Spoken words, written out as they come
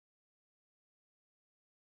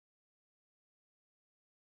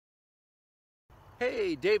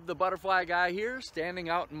Hey, Dave the Butterfly Guy here, standing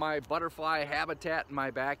out in my butterfly habitat in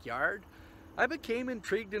my backyard. I became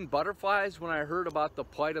intrigued in butterflies when I heard about the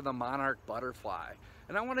plight of the monarch butterfly,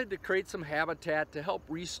 and I wanted to create some habitat to help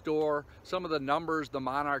restore some of the numbers the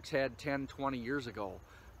monarchs had 10, 20 years ago.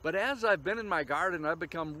 But as I've been in my garden, I've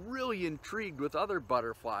become really intrigued with other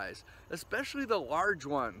butterflies, especially the large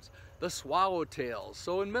ones, the swallowtails.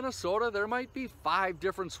 So in Minnesota, there might be 5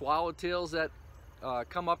 different swallowtails that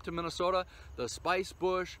come up to Minnesota: the spice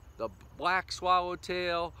bush, the black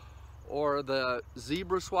swallowtail, or the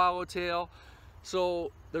zebra swallowtail.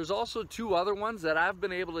 So there's also 2 other ones that I've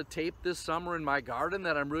been able to tape this summer in my garden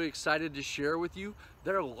that I'm really excited to share with you.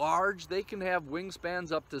 They're large, they can have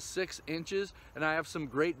wingspans up to 6 inches, and I have some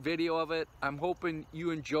great video of it. I'm hoping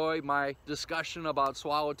you enjoy my discussion about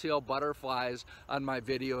swallowtail butterflies on my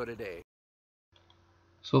video today.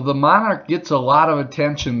 So the monarch gets a lot of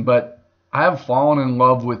attention, but I've fallen in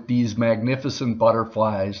love with these magnificent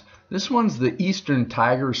butterflies. This one's the Eastern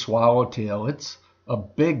Tiger Swallowtail. It's a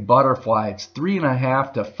big butterfly. It's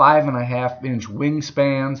 3.5 to 5.5 inch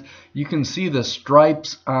wingspans. You can see the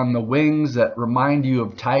stripes on the wings that remind you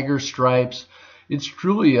of tiger stripes. It's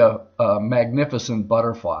truly a magnificent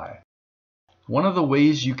butterfly. One of the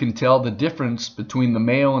ways you can tell the difference between the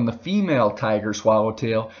male and the female tiger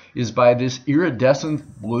swallowtail is by this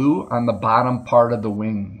iridescent blue on the bottom part of the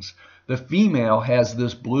wings. The female has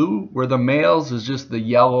this blue, where the male's is just the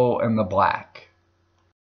yellow and the black.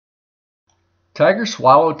 Tiger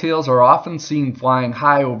swallowtails are often seen flying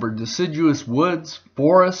high over deciduous woods,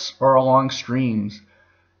 forests, or along streams.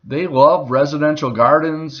 They love residential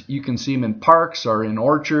gardens. You can see them in parks or in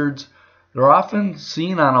orchards. They're often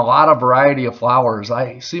seen on a lot of variety of flowers.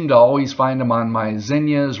 I seem to always find them on my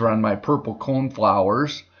zinnias or on my purple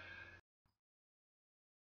coneflowers.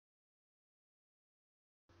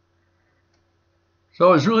 So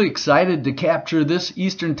I was really excited to capture this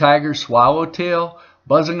Eastern Tiger Swallowtail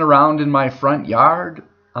buzzing around in my front yard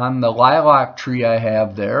on the lilac tree I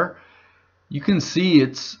have there. You can see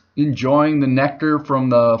it's enjoying the nectar from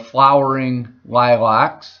the flowering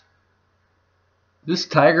lilacs. This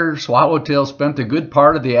tiger swallowtail spent a good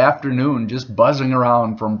part of the afternoon just buzzing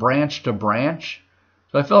around from branch to branch.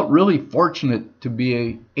 So I felt really fortunate to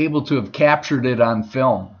be able to have captured it on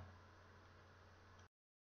film.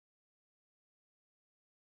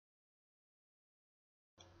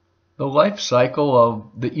 The life cycle of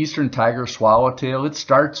the Eastern Tiger Swallowtail, it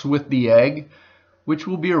starts with the egg, which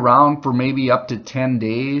will be around for maybe up to 10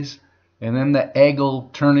 days. And then the egg will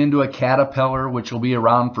turn into a caterpillar, which will be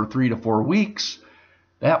around for 3 to 4 weeks.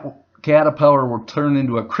 That caterpillar will turn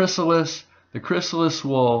into a chrysalis. The chrysalis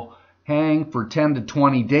will hang for 10 to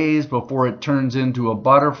 20 days before it turns into a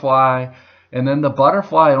butterfly. And then the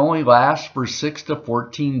butterfly only lasts for 6 to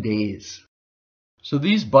 14 days. So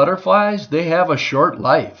these butterflies, they have a short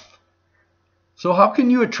life. So how can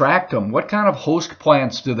you attract them? What kind of host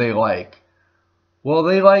plants do they like? Well,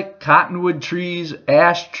 they like cottonwood trees,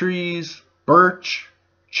 ash trees, birch,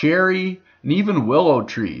 cherry, and even willow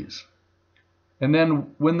trees. And then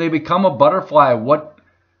when they become a butterfly, what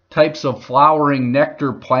types of flowering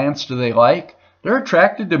nectar plants do they like? They're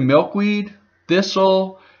attracted to milkweed,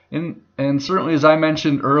 thistle, and certainly, as I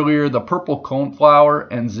mentioned earlier, the purple coneflower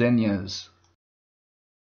and zinnias.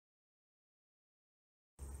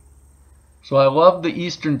 So I love the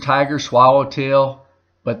Eastern Tiger Swallowtail,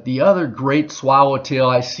 but the other great swallowtail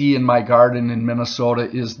I see in my garden in Minnesota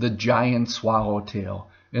is the Giant Swallowtail.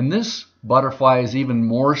 And this butterfly is even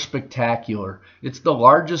more spectacular. It's the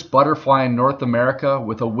largest butterfly in North America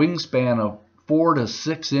with a wingspan of 4 to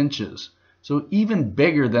 6 inches, so even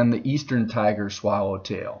bigger than the Eastern Tiger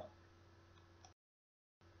Swallowtail.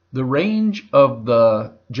 The range of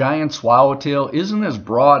the Giant Swallowtail isn't as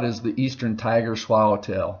broad as the Eastern Tiger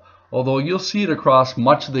Swallowtail, although you'll see it across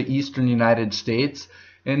much of the eastern United States,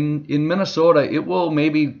 and in Minnesota it will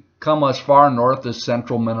maybe come as far north as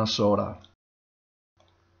central Minnesota.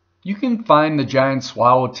 You can find the Giant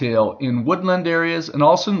Swallowtail in woodland areas and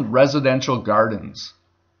also in residential gardens.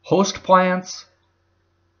 Host plants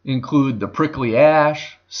include the prickly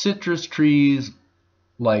ash, citrus trees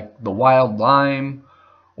like the wild lime,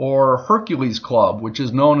 or Hercules club, which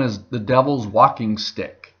is known as the devil's walking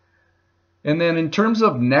stick. And then in terms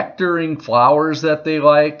of nectaring flowers that they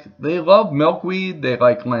love milkweed, they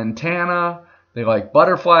like lantana, they like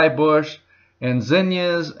butterfly bush, and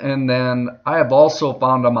zinnias, and then I have also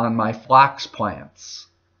found them on my phlox plants.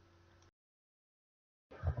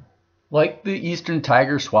 Like the Eastern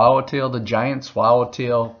Tiger Swallowtail, the Giant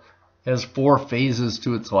Swallowtail has 4 phases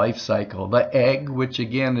to its life cycle. The egg, which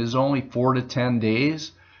again is only 4 to 10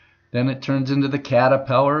 days. Then it turns into the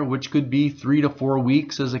caterpillar, which could be 3 to 4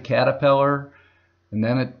 weeks as a caterpillar. and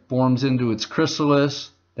then it forms into its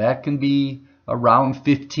chrysalis. That can be around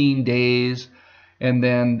 15 days, and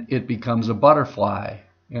then it becomes a butterfly.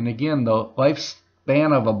 And again, the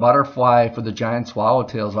lifespan of a butterfly for the giant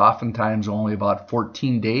swallowtail is oftentimes only about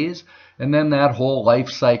 14 days, and then that whole life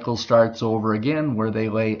cycle starts over again where they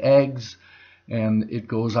lay eggs, and it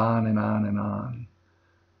goes on and on and on.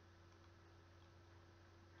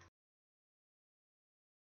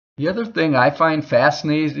 The other thing I find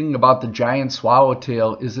fascinating about the giant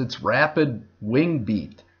swallowtail is its rapid wing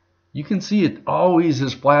beat. You can see it always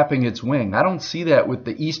is flapping its wing. I don't see that with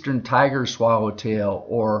the Eastern Tiger Swallowtail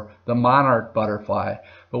or the monarch butterfly.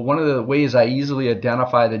 But one of the ways I easily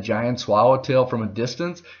identify the giant swallowtail from a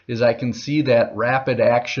distance is I can see that rapid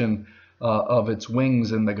action of its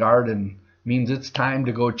wings in the garden. It means it's time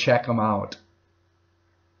to go check them out.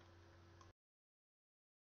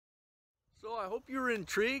 So I hope you're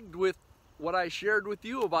intrigued with what I shared with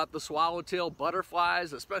you about the swallowtail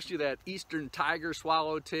butterflies, especially that Eastern Tiger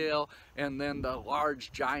Swallowtail and then the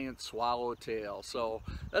large giant swallowtail. So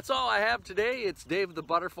that's all I have today. It's Dave the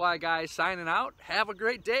Butterfly Guy signing out. Have a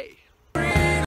great day.